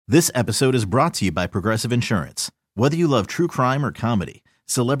This episode is brought to you by Progressive Insurance. Whether you love true crime or comedy,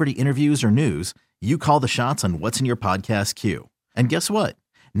 celebrity interviews or news, you call the shots on what's in your podcast queue. And guess what?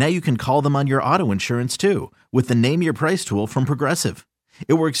 Now you can call them on your auto insurance too with the Name Your Price tool from Progressive.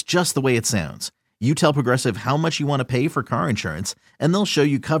 It works just the way it sounds. You tell Progressive how much you want to pay for car insurance, and they'll show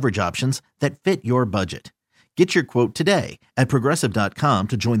you coverage options that fit your budget. Get your quote today at Progressive.com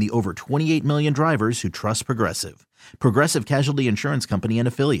to join the over 28 million drivers who trust Progressive. Progressive Casualty Insurance Company and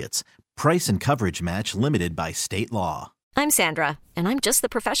Affiliates. Price and coverage match limited by state law. I'm Sandra, and I'm just the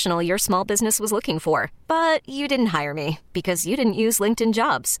professional your small business was looking for. But you didn't hire me because you didn't use LinkedIn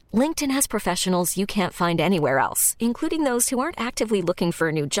Jobs. LinkedIn has professionals you can't find anywhere else, including those who aren't actively looking for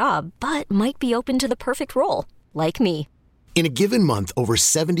a new job, but might be open to the perfect role, like me. In a given month, over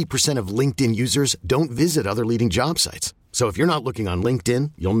 70% of LinkedIn users don't visit other leading job sites. So if you're not looking on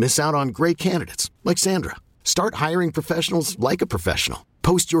LinkedIn, you'll miss out on great candidates like Sandra. Start hiring professionals like a professional.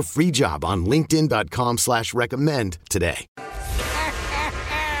 Post your free job on linkedin.com/recommend today.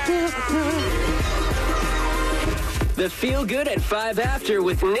 The Feel Good at 5 After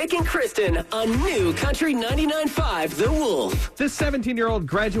with Nick and Kristen on New Country 99.5 The Wolf. This 17-year-old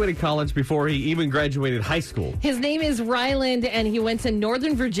graduated college before he even graduated high school. His name is Ryland, and he went to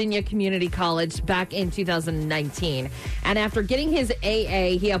Northern Virginia Community College back in 2019. And after getting his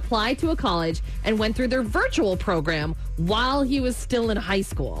AA, he applied to a college and went through their virtual program while he was still in high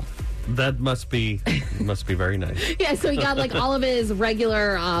school. That must be very nice. Yeah, so he got like all of his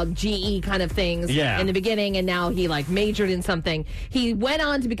regular GE kind of things in the beginning, and now he like majored in something. He went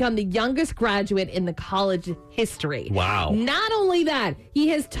on to become the youngest graduate in the college history. Wow. Not only that, he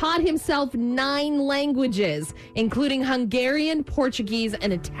has taught himself 9 languages, including Hungarian, Portuguese,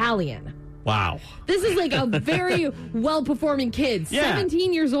 and Italian. Wow. This is like a very well-performing kid. Yeah.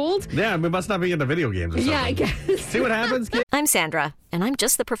 17 years old. Yeah, we must not be into video games or something. Yeah, I guess. See what happens, kid? I'm Sandra, and I'm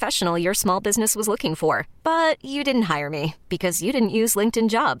just the professional your small business was looking for. But you didn't hire me because you didn't use LinkedIn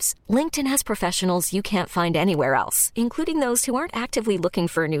Jobs. LinkedIn has professionals you can't find anywhere else, including those who aren't actively looking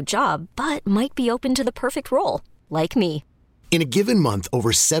for a new job, but might be open to the perfect role, like me. In a given month,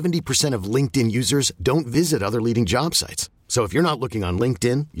 over 70% of LinkedIn users don't visit other leading job sites. So if you're not looking on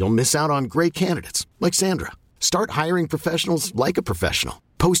LinkedIn, you'll miss out on great candidates like Sandra. Start hiring professionals like a professional.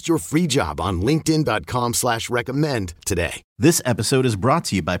 Post your free job on linkedin.com/recommend today. This episode is brought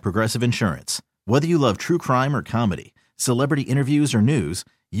to you by Progressive Insurance. Whether you love true crime or comedy, celebrity interviews or news,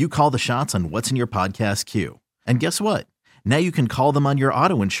 you call the shots on what's in your podcast queue. And guess what? Now you can call them on your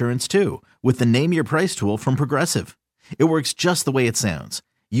auto insurance too with the Name Your Price tool from Progressive. It works just the way it sounds.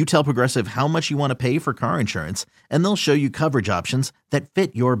 You tell Progressive how much you want to pay for car insurance, and they'll show you coverage options that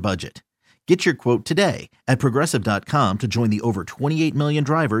fit your budget. Get your quote today at Progressive.com to join the over 28 million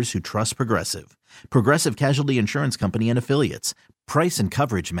drivers who trust Progressive. Progressive Casualty Insurance Company and Affiliates. Price and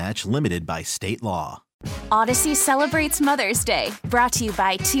coverage match limited by state law. Odyssey celebrates Mother's Day, brought to you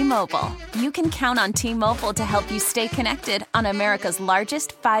by T-Mobile. You can count on T-Mobile to help you stay connected on America's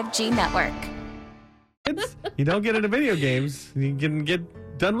largest 5G network. You don't get into video games, you can get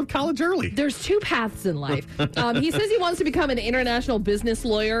done with college early. There's 2 paths in life. He says he wants to become an international business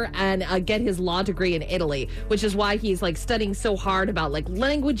lawyer and get his law degree in Italy, which is why he's like studying so hard about like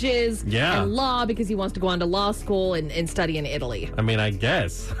languages and law, because he wants to go on to law school and study in Italy. I mean, I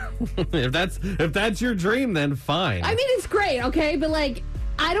guess if that's your dream, then fine. I mean, it's great, okay, but like,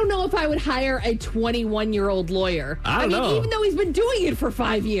 I don't know if I would hire a 21-year-old lawyer. I don't know. Even though he's been doing it for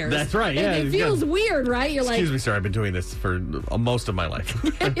 5 years. That's right, yeah. It feels weird, right? You're Excuse me, sir, I've been doing this for most of my life.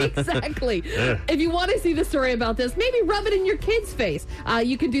 Exactly. If you want to see the story about this, maybe rub it in your kid's face.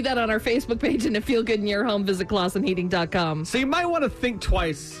 You can do that on our Facebook page, and to feel good in your home, visit ClausenHeating.com. So you might want to think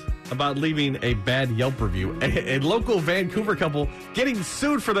twice about leaving a bad Yelp review. A local Vancouver couple getting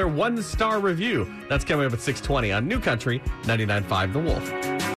sued for their 1-star review. That's coming up at 6:20 on New Country 99.5 The Wolf.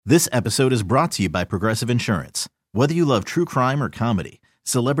 This episode is brought to you by Progressive Insurance. Whether you love true crime or comedy,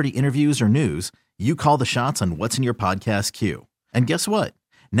 celebrity interviews or news, you call the shots on what's in your podcast queue. And guess what?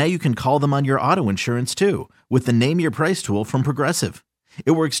 Now you can call them on your auto insurance too with the Name Your Price tool from Progressive.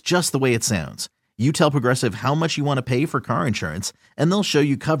 It works just the way it sounds. You tell Progressive how much you want to pay for car insurance, and they'll show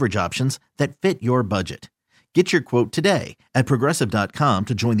you coverage options that fit your budget. Get your quote today at Progressive.com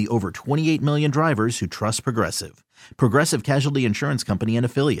to join the over 28 million drivers who trust Progressive. Progressive Casualty Insurance Company and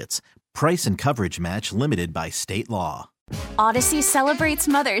Affiliates. Price and coverage match limited by state law. Odyssey celebrates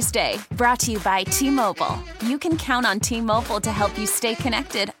Mother's Day, brought to you by T-Mobile. You can count on T-Mobile to help you stay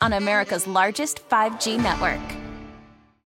connected on America's largest 5G network.